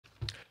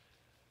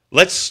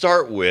Let's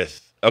start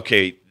with,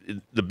 okay,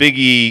 the Big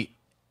E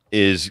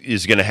is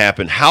going to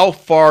happen. How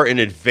far in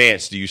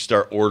advance do you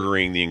start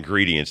ordering the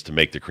ingredients to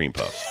make the cream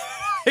puffs?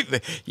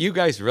 You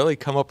guys really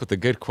come up with the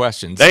good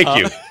questions. Thank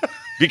you.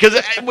 Because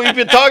we've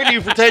been talking to you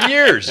for 10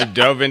 years. We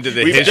dove into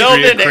the We've history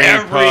delved of into cream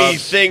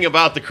everything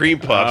about the cream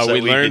puffs. we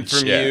learned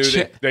from you.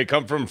 They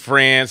come from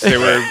France. They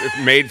were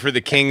made for the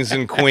kings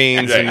and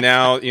queens, and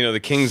now the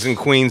kings and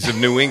queens of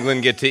New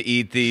England get to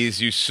eat these.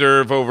 You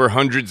serve over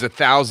hundreds of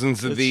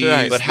thousands of these.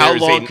 Right. But how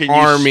long can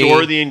you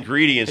store the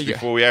ingredients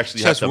before we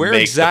actually have to where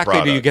make exactly the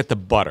product? do you get the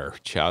butter,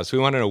 Chaz? We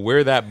want to know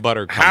where that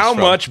butter comes How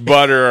from. much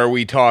butter are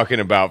we talking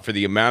about for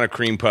the amount of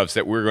cream puffs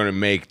that we're going to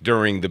make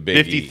during the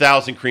Big E?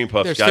 50,000 cream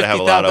puffs got to have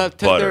a lot of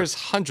butter. There's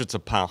hundreds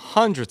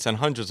and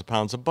hundreds of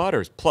pounds of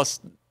butter, plus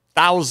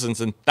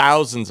thousands and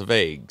thousands of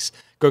eggs.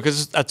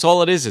 Because that's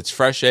all it is. It's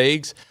fresh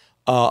eggs,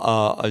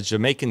 a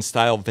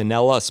Jamaican-style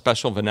vanilla, a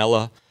special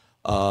vanilla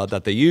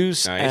that they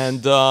use,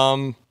 and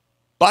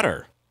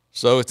butter.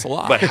 So it's a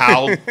lot. But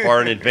how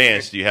far in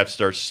advance do you have to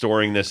start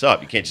storing this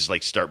up? You can't just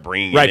start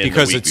bringing it in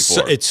because the week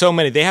before. it's so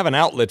many. They have an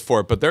outlet for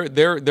it, but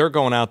they're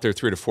going out there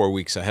 3 to 4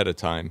 weeks ahead of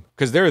time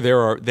because they're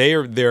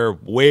there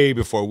way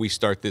before we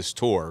start this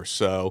tour.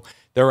 So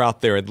they're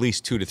out there at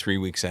least 2 to 3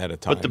 weeks ahead of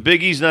time. But the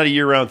Big E's not a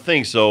year-round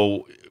thing,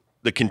 so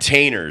the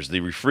containers,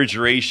 the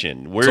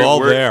refrigeration, it's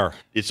all there.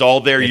 It's all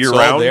there year-round?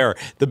 It's all there.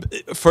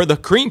 For the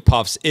cream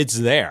puffs, it's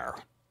there.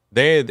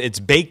 It's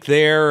baked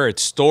there.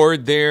 It's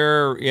stored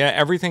there. Yeah,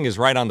 everything is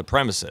right on the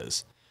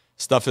premises.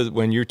 Stuff is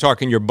when you're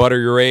talking your butter,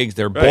 your eggs,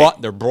 they're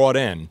brought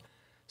in.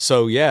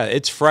 So yeah,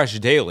 it's fresh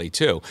daily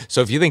too.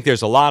 So if you think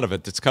there's a lot of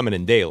it that's coming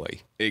in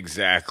daily.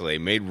 Exactly.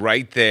 Made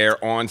right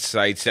there on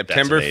site,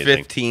 September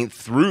 15th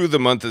through the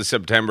month of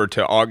September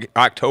to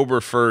October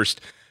 1st.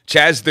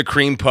 Chaz the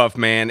Cream Puff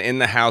Man in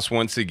the house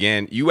once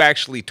again. You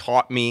actually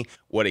taught me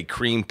what a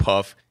cream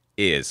puff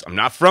is. I'm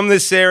not from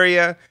this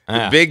area.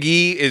 The Big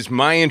E is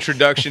my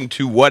introduction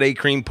to what a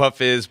cream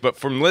puff is, but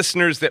from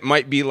listeners that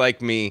might be like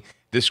me,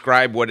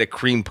 describe what a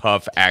cream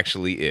puff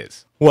actually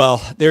is.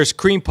 Well, there's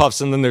cream puffs,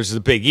 and then there's the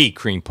Big E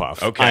cream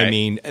puff. Okay. I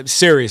mean,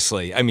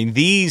 seriously. I mean,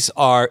 these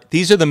are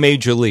the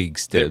major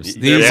leagues, Dibs.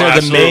 These are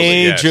are the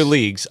major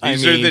leagues.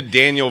 These are the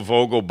Daniel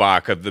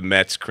Vogelbach of the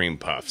Mets cream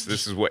puffs.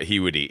 This is what he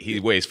would eat. He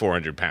weighs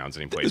 400 pounds,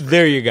 and he plays.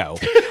 There you go.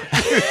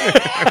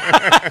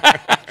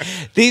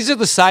 These are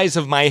the size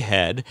of my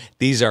head.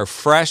 These are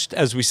fresh,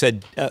 as we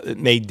said,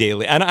 made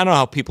daily. I don't know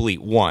how people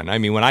eat one. I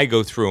mean, when I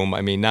go through them,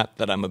 I mean, not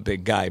that I'm a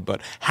big guy,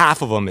 but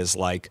half of them is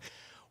like,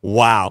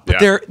 wow.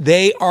 But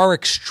they are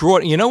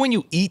extraordinary. You know, when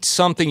you eat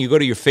something, you go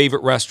to your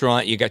favorite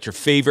restaurant, you got your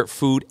favorite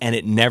food, and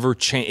it never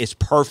changes. It's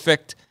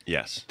perfect.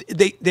 Yes.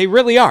 They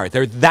really are.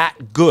 They're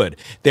that good.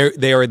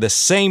 They are the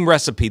same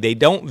recipe. They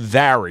don't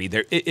vary.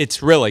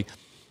 It's really.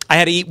 I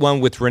had to eat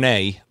one with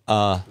Renee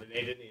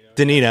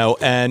Danino,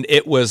 and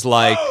it was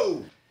like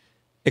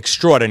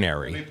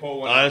extraordinary.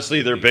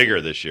 Honestly, they're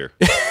bigger this year.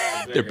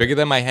 They're bigger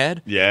than my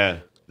head? Yeah,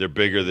 they're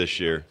bigger this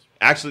year.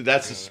 Actually,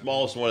 that's the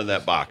smallest one in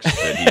that box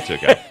that he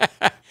took out.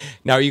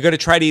 Now, are you going to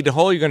try to eat it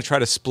whole, or are you going to try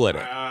to split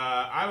it?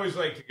 I always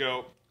like to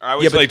go. I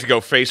always like to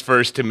go face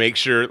first to make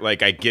sure,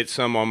 like, I get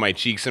some on my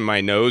cheeks and my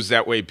nose.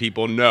 That way,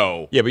 people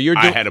know. Yeah, but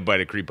I had a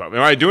bite of cream puff.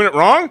 Am I doing it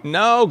wrong?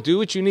 No, do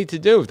what you need to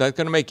do. If that's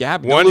going to make you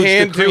happy. One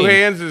hand, 2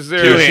 hands. Is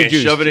there? 2 hands.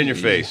 Shove it in your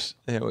face.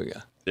 There we go.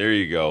 There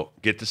you go.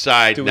 Get the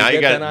side. Do we Now you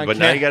get got, that on but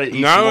now you got to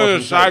eat. Now some more the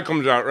from side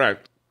comes out right.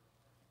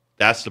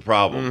 That's the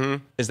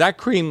problem. Is that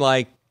cream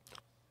like?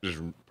 Just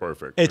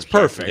perfect. It's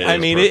perfect. It I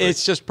is mean, perfect.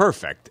 it's just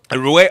perfect.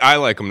 And the way I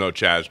like them, though,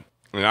 Chaz,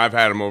 and I've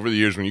had them over the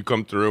years when you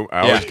come through,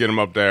 I always get them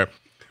up there.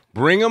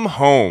 Bring them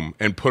home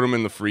and put them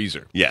in the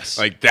freezer. Yes.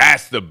 Like,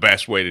 that's the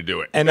best way to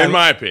do it, in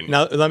my opinion.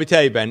 Now, let me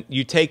tell you, Ben,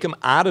 you take them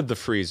out of the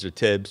freezer,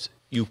 Tibbs,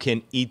 you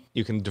can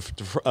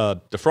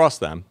defrost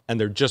them, and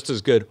they're just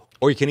as good,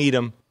 or you can eat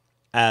them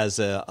as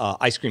a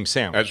ice cream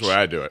sandwich. That's the way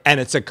I do it. And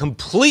it's a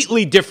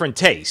completely different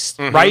taste,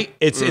 right?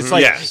 It's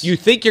like you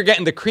think you're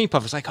getting the cream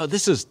puff. It's like, oh,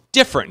 this is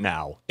different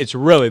now. It's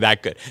really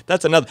that good.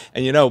 That's another.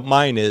 And you know,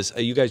 mine is,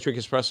 you guys drink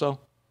espresso?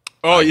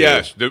 Oh,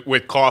 yes,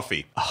 with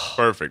coffee.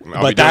 Perfect.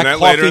 I'll be doing that that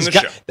later in the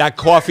coffee's show. That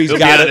coffee's He'll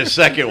got be it. on the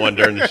second one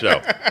during the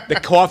show. The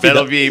coffee. Ben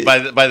will be by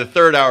the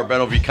third hour. Ben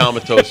will be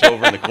comatose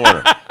over in the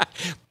corner.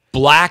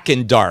 Black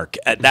and dark.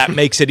 That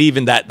makes it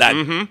even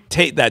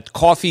that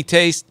coffee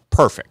taste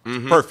perfect.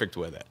 Perfect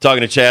with it.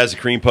 Talking to Chaz, the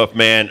Cream Puff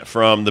Man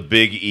from the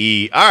Big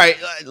E. All right,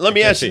 let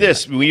me ask you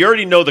this. We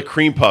already know the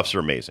cream puffs are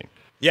amazing.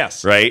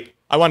 Yes. Right?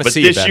 I want to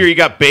see But this Ben. year you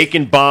got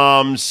bacon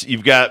bombs,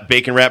 you've got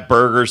bacon wrap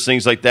burgers,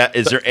 things like that.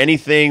 Is there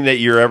anything that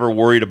you're ever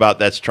worried about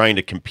that's trying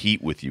to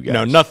compete with you guys?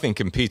 No, nothing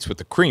competes with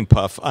the cream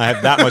puff. I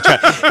have that much.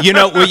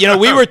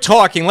 We were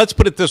talking. Let's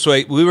put it this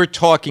way: we were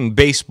talking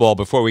baseball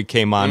before we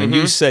came on, and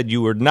you said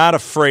you were not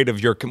afraid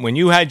of when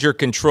you had your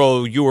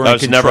control. You were. I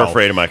was in control. never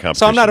afraid of my competition.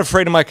 So I'm not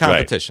afraid of my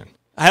competition.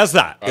 How's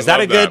that? Is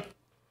that a good?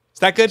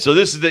 that good? So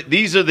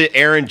these are the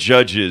Aaron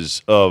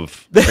Judges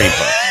of cream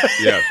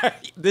puffs. Yeah.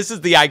 This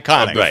is the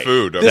iconic. Of the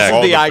food. Of This is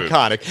all the food.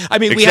 iconic. I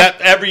mean, Except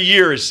every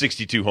year is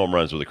 62 home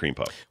runs with a cream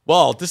puff.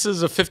 well, this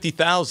is a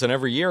 50,000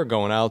 every year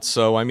going out.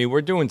 So, I mean,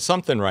 we're doing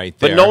something right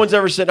there. But no one's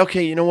ever said,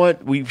 okay, you know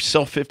what? We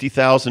sell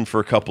 50,000 for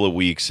a couple of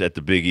weeks at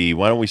the Big E.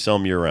 Why don't we sell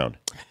them year round?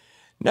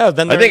 No,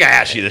 then I think I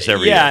ask you this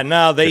every year. Yeah,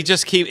 no, they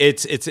just keep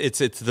it's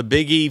the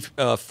Big E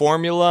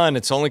formula, and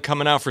it's only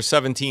coming out for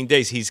 17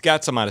 days. He's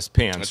got some on his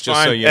pants, That's just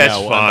fine. so you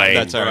That's know. fine.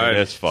 That's all right.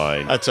 That's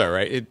fine. That's all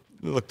right. It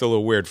looked a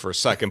little weird for a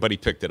second, but he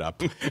picked it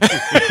up. All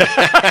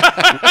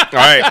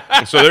right.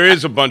 So there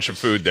is a bunch of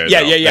food there.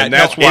 Yeah, though. yeah, yeah. And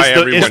that's No, why Is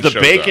everyone the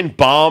shows bacon up.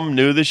 bomb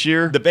new this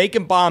year? The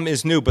bacon bomb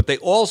is new, but they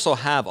also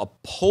have a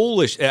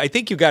Polish. I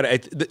think you got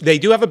it. They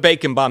do have a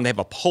bacon bomb. They have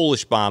a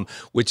Polish bomb,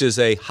 which is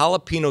a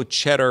jalapeno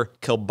cheddar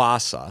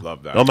kielbasa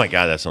Love that. Oh my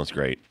God, that sounds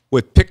great.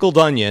 with pickled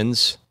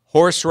onions,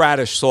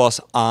 horseradish sauce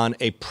on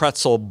a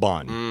pretzel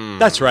bun.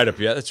 That's right up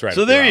here. That's right.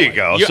 So up there your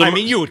you alley. go. So I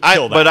mean, you would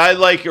kill that. But I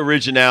like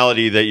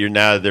originality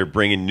that they're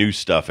bringing new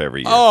stuff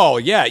every year. Oh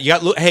yeah, you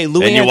got Louis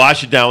and you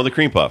wash it down with a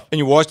cream puff. and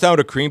you wash down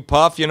with a cream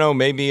puff. You know,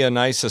 maybe a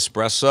nice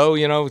espresso.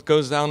 You know, it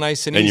goes down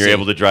nice and And easy. you're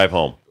able to drive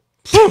home.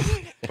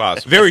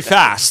 Possibly. very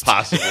fast.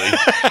 Possibly.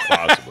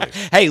 Possibly.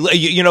 Hey,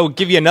 you know,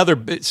 give you another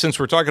bit, since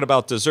we're talking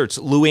about desserts.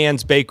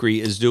 Luann's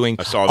Bakery is doing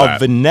saw a that.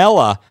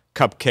 vanilla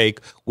cupcake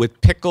with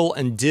pickle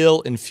and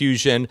dill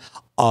infusion,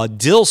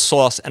 dill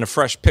sauce, and a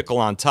fresh pickle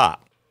on top.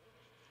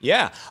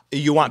 Yeah,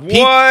 you want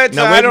What?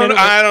 Now, I wait a don't- minute.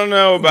 I don't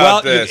know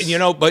about well, this. You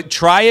know, but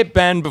try it,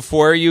 Ben,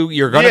 before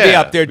you're going to be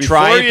Yeah, up there. before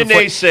Try it you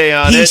before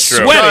naysay on he's it,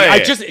 sweating. try I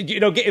it. just, you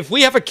know, if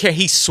we have a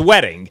he's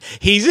sweating.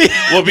 He's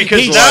Well, because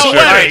he's now, all sugar.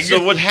 right,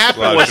 so what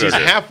happened Lot of was he's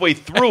sugar. halfway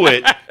through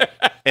it,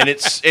 and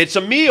it's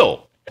a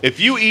meal. If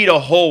you eat a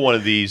whole one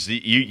of these,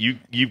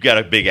 you've got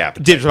a big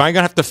appetite. Dibs, am I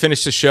gonna have to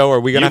finish the show, or are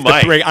we gonna You have to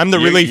might. bring? I'm the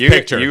You- relief you-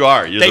 pitcher. you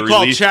are. You're they the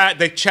called relief-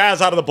 Chaz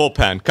out of the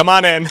bullpen. Come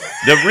on in.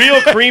 The real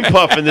cream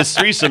puff in this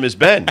threesome is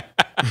Ben.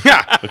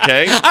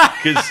 Okay,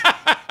 because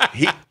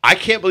I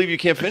can't believe you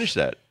can't finish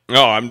that.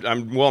 No, I'm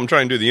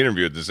trying to do the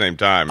interview at the same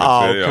time.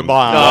 Oh, It's, come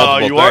on. No,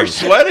 multiple you are things.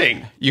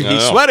 sweating. He's No.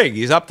 sweating.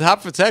 He's up top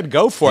of his head.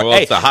 Go for Well,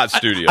 it. it's a hot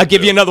studio, I'll give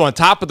too. you another one.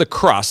 Top of the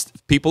crust.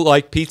 People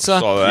like pizza.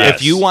 Saw that.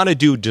 If you want to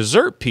do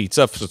dessert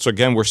pizza, so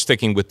again, we're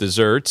sticking with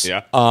desserts.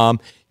 Yeah.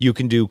 You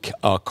can do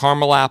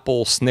caramel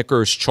apple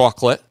Snickers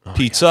chocolate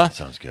pizza. that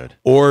sounds good.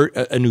 Or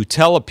a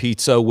Nutella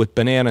pizza with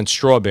banana and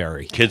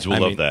strawberry. Kids will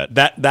love that.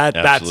 That's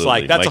Absolutely.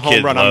 like that's My a home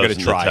kid run. I'm going loves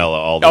to try. Nutella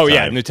all the oh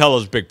yeah, time.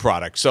 Nutella's a big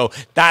product, so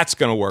that's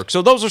going to work.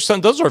 So those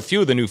are a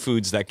few of the new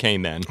foods that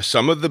came in.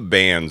 Some of the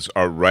bands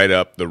are right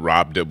up the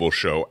Rob Dibble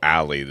Show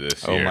alley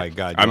this Oh, year. my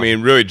God, I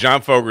mean, really,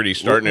 John Fogerty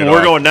starting it We're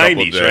off going a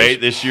couple 90s, days.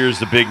 right? This year's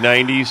the big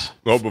 90s.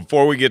 Well,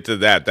 before we get to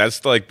that,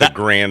 that's like the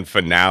grand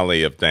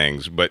finale of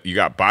things. But you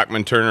got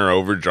Bachman Turner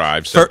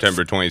Overdrive,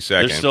 September 22nd.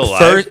 They're still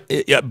alive.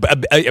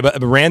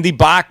 First, Randy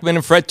Bachman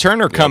and Fred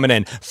Turner coming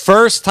in.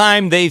 First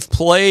time they've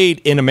played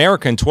in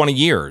America in 20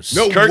 years.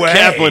 No Kurt way.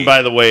 Kaplan,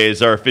 by the way,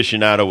 is our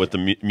aficionado with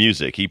the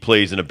music. He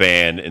plays in a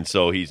band, and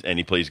so he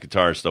plays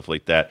guitar and stuff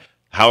like that.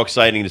 How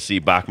exciting to see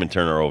Bachman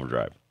Turner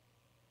Overdrive.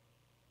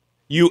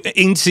 You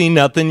ain't seen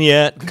nothing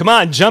yet. Come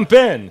on, jump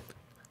in.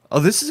 Oh,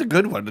 this is a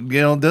good one.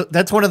 You know,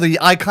 that's one of the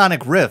iconic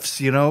riffs.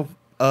 You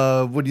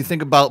know, when you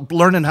think about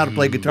learning how to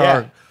play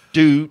guitar,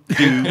 Do.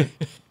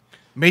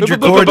 major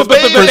chord, first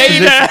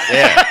position.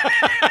 Yeah.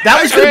 That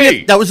was gonna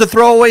great. that was a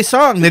throwaway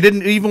song. They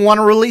didn't even want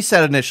to release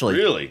that initially.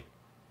 Really?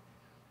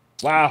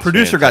 Wow.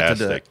 Producer got to do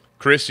Fantastic. it.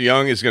 Chris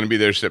Young is going to be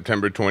there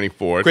September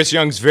 24th. Chris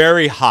Young's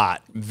very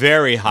hot I've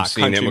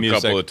seen country him a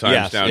music. couple of times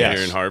Yes, down yes.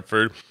 here in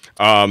Hartford.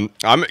 I'm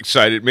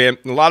excited, man.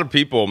 A lot of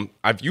people,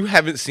 if you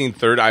haven't seen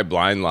Third Eye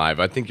Blind live,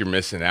 I think you're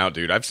missing out,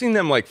 dude. I've seen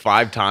them like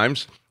 5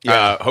 times.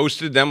 Yeah.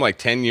 Hosted them like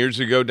 10 years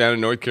ago down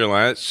in North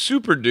Carolina.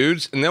 Super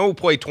dudes, and then we'll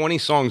play 20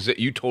 songs that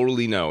you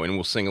totally know and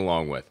we'll sing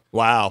along with.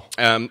 Wow.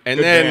 And Good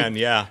then band,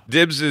 yeah.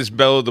 Dibs is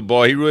Bellow the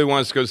Boy. He really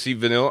wants to go see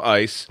Vanilla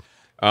Ice.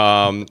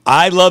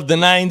 I love the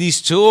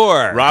 90s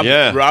tour.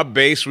 Rob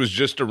Bass was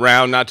just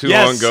around not too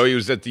Yes. long ago. He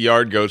was at the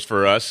Yard Goats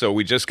for us, so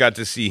we just got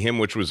to see him,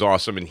 which was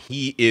awesome. And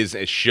he is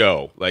a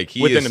show, like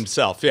he Within is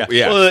himself, yeah.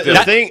 Yeah. Well, the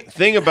Still.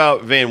 thing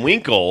about Van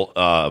Winkle,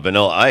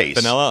 Vanilla Ice,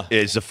 Vanilla.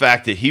 is the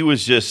fact that he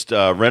was just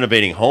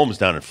renovating homes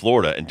down in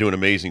Florida and doing an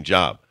amazing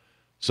job.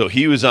 So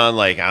he was on,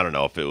 like, I don't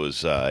know if it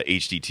was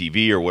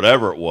HDTV or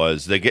whatever it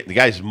was. The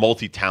guy's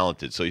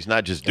multi-talented, so he's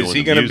not just doing Is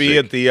he going to be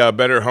at the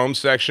Better Home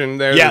section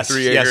there? Yes, the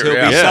 3 yes, acre? he'll be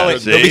Yeah. selling.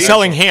 see? He'll be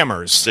selling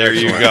hammers. There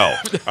you go.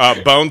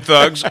 Bone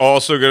Thugs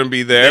also going to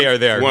be there. They are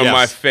there, One of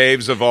my yes.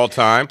 faves of all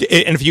time.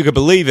 And if you could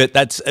believe it,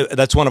 that's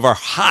one of our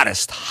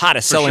hottest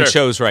selling sure.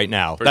 shows right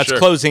now. That's sure.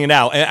 closing it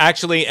out. And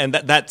actually, and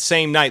that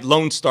same night,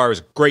 Lone Star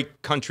is a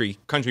great country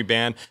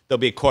band. There'll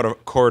be a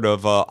court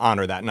of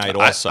honor that night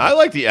also. I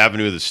like the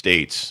Avenue of the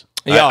States.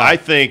 Yeah. I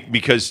think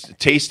because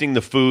tasting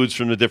the foods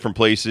from the different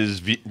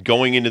places,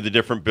 going into the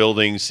different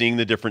buildings, seeing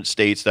the different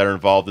states that are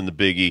involved in the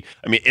Biggie.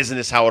 I mean, isn't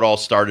this how it all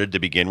started to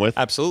begin with?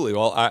 Absolutely.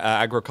 Well,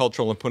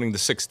 agricultural and putting the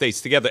 6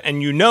 states together.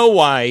 And you know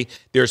why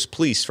there's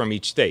police from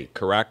each state,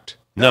 correct?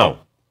 No.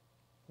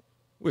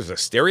 Was it a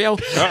stereo?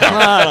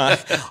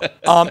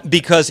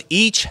 Because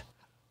each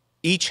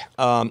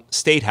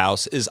state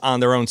house is on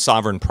their own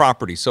sovereign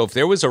property. So if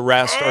there was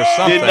arrest or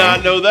something, Did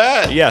not know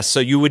that. yes, so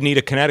you would need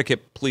a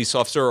Connecticut police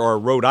officer or a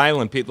Rhode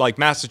Island, like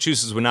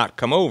Massachusetts would not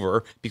come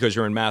over because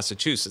you're in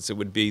Massachusetts. It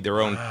would be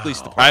their own police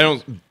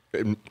department. I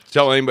don't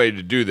tell anybody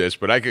to do this,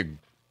 but I could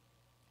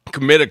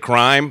commit a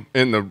crime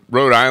in the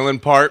Rhode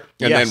Island part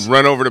and Yes. then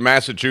run over to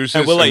Massachusetts,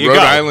 And we'll let you Rhode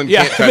go. Island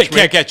yeah, can't touch me.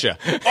 can't get you.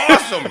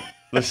 Awesome.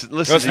 Listen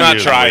Let's to not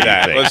you, try what do you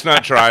that. think? Let's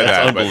not try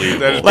that. but unbelievable.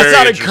 that is Let's very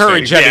not interesting.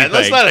 encourage Yeah, anything.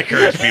 let's not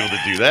encourage people to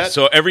do that.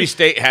 So every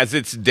state has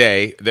its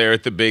day there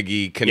at the Big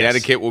E.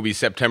 Connecticut will be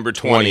September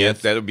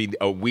 20th. That'll be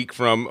a week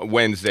from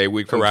Wednesday, a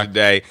week from Correct.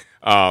 today.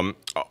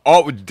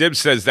 Dib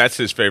says that's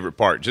his favorite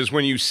part. Just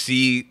when you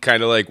see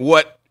kind of like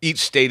what each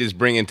state is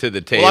bringing to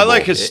the table. Well, I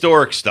like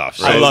historic stuff.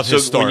 So, I love so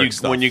historic when you,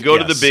 stuff, When you go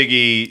to the yes. Big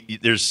E,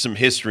 there's some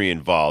history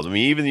involved. I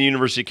mean, even the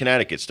University of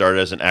Connecticut started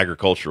as an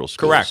agricultural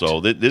school. Correct. So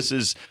this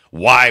is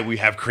why we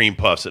have cream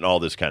puffs and all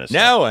this kind of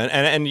stuff. No,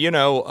 and you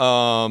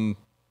know,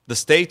 the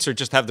states are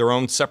just have their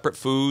own separate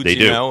foods. They you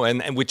do. know,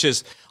 and which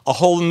is a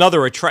whole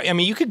nother attraction. I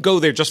mean, you could go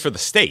there just for the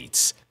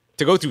states.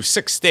 To go through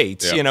 6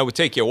 states, Yeah. you know, would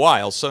take you a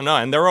while. So no,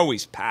 and they're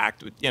always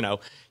packed. With, you know,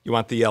 you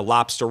want the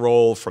lobster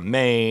roll from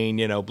Maine.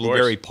 You know,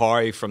 blueberry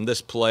pie from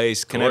this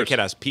place. Connecticut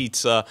has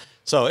pizza.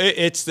 So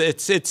it's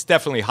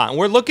definitely hot. And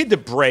we're looking to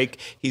break.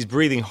 He's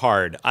breathing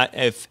hard.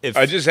 If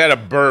I just had a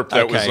burp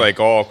that was Okay. like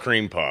all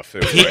cream puff.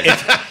 It was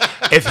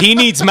like, if he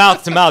needs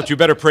mouth to mouth, you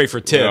better pray for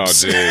oh,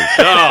 Tibbs. dude.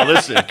 No,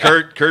 listen,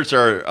 Kurt's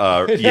our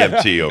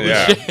EMT over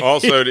there. Yeah.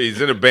 Also, he's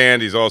in a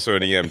band. He's also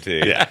an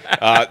EMT.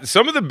 Yeah.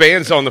 Some of the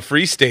bands on the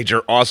free stage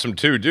are awesome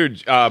too,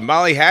 dude.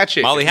 Molly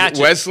Hatchet,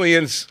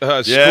 Wesleyan's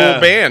school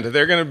band.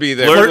 They're going to be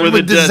there. Flirt with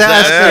a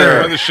Disaster.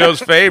 One of the show's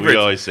favorites. We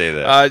always say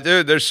that.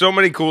 Dude, there's so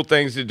many cool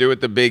things to do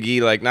at the Big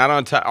E. Like not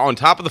on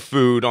top of the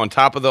food, on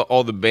top of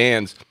all the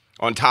bands,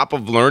 on top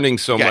of learning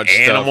so You got much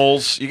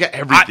animals. stuff. You got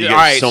everything. All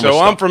right, so so much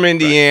I'm stuff. from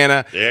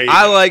Indiana. There you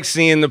I go. like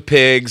seeing the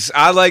pigs.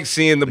 I like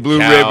seeing the blue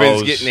cows.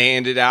 ribbons getting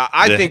handed out.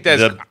 I think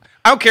that's. the-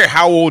 I don't care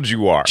how old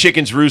you are.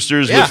 Chickens,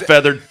 roosters Yeah. with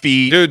feathered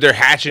feet. Dude, they're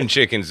hatching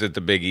chickens at the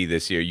Big E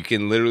this year. You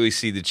can literally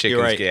see the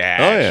chickens right. get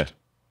hatched. Oh, yeah.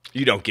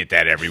 You don't get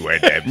that everywhere,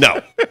 Deb.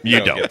 No, you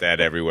don't get that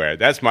everywhere.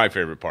 That's my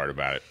favorite part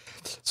about it.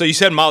 So you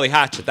said Molly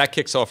Hatchet. That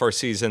kicks off our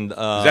season. Is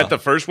that the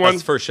first one?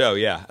 That's the first show,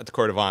 yeah, at the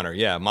Court of Honor.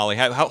 Yeah, Molly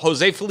Hatchet.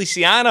 Jose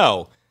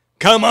Feliciano.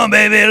 Come on,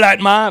 baby, light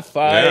my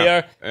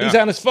fire. Yeah. He's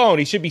on his phone.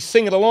 He should be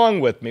singing along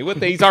with me.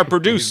 He's our He's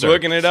producer.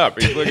 looking it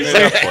up. He's looking it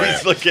up for you.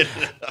 He's looking.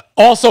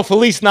 Also,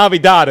 Feliz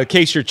Navidad, in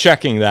case you're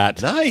checking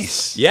that.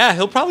 Nice. Yeah,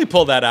 he'll probably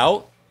pull that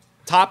out.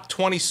 Top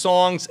 20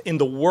 songs in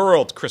the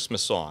world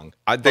Christmas song.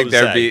 I think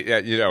Jose.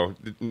 that'd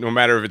be, no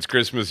matter if it's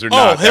Christmas or Oh,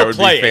 not, that he'll would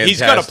play be it. He's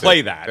going to fantastic.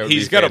 play that. Would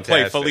He's be going to play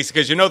fantastic. Feliz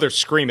because you know they're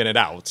screaming it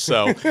out.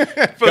 So go,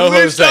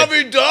 Feliz Jose.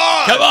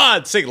 Navidad! Come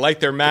on, sing,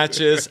 light their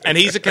matches. And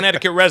he's a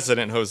Connecticut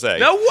resident, Jose.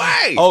 No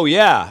way! Oh,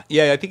 yeah.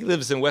 Yeah, I think he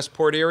lives in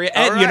Westport area.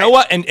 And All you know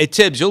right. what? And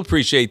Tibbs, you'll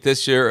appreciate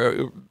this.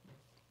 You're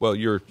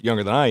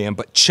younger than I am,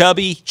 but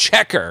Chubby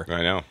Checker.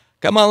 I know.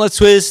 Come on, let's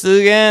twist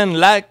again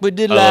like we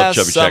did I love last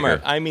Chubby summer.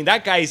 Checker. I mean,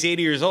 that guy's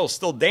 80 years old,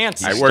 still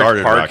dancing. I started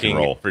worked rock and parking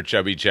roll. for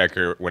Chubby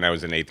Checker when I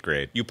was in 8th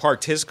grade. You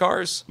parked his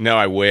cars? No,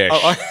 I wish.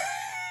 Oh,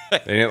 They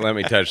didn't let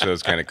me touch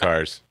those kind of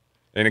cars.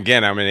 And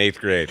again, I'm in 8th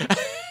grade.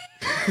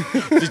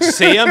 Did you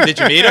see him? Did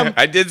you meet him?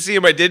 I did see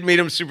him. I did meet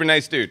him. Super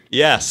nice dude.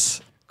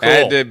 Yes. I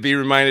had Cool. to be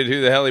reminded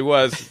who the hell he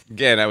was.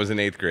 Again, I was in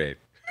 8th grade.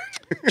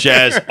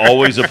 Chaz,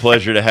 always a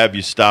pleasure to have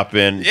you stop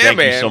in. Yeah, Thank you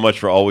man. so much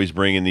for always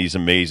bringing these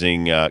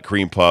amazing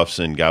cream puffs,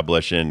 and God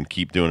bless you, and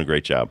keep doing a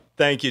great job.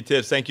 Thank you,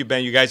 Tibbs. Thank you,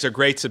 Ben. You guys are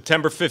great.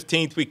 September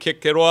 15th, we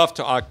kick it off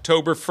to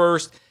October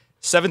 1st.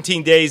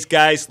 17 days,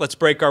 guys. Let's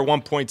break our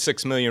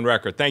 1.6 million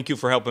record. Thank you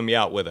for helping me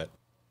out with it.